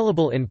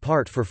 Available in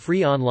part for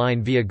free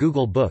online via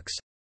Google Books.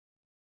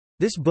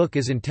 This book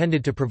is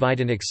intended to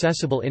provide an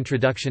accessible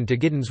introduction to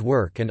Giddens'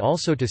 work and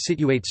also to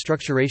situate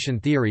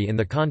structuration theory in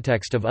the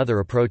context of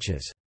other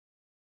approaches.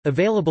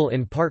 Available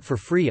in part for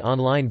free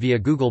online via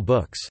Google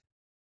Books.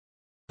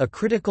 A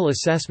critical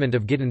assessment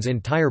of Giddens'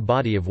 entire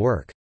body of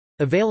work.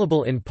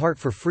 Available in part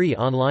for free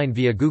online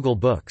via Google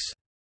Books.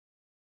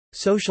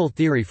 Social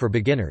Theory for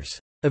Beginners.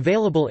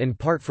 Available in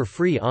part for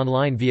free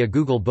online via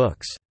Google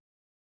Books.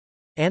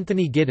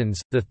 Anthony Giddens,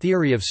 The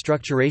Theory of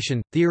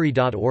Structuration,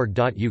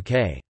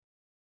 theory.org.uk.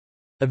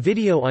 A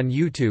video on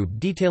YouTube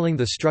detailing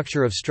the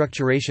structure of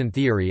structuration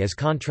theory as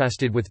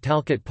contrasted with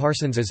Talcott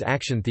Parsons's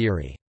action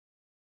theory.